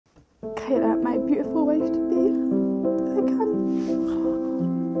Kyla, my beautiful wife to be.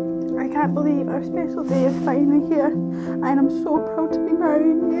 I can't believe our special day is finally here, and I'm so proud to be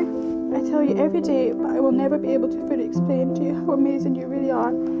marrying you. I tell you every day, but I will never be able to fully explain to you how amazing you really are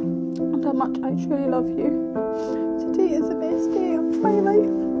and how much I truly love you. Today is the best day of my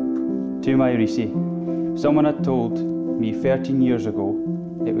life. To my Reece, someone had told me 13 years ago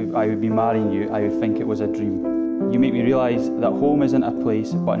I would be marrying you. I would think it was a dream. You make me realise that home isn't a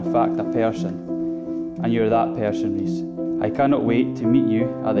place, but in fact a person. And you're that person, Reece. I cannot wait to meet you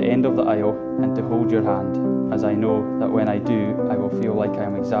at the end of the aisle and to hold your hand, as I know that when I do, I will feel like I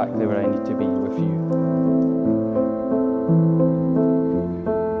am exactly where I need to be with you.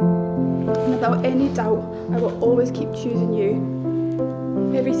 And without any doubt, I will always keep choosing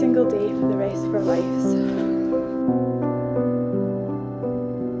you every single day for the rest of our lives.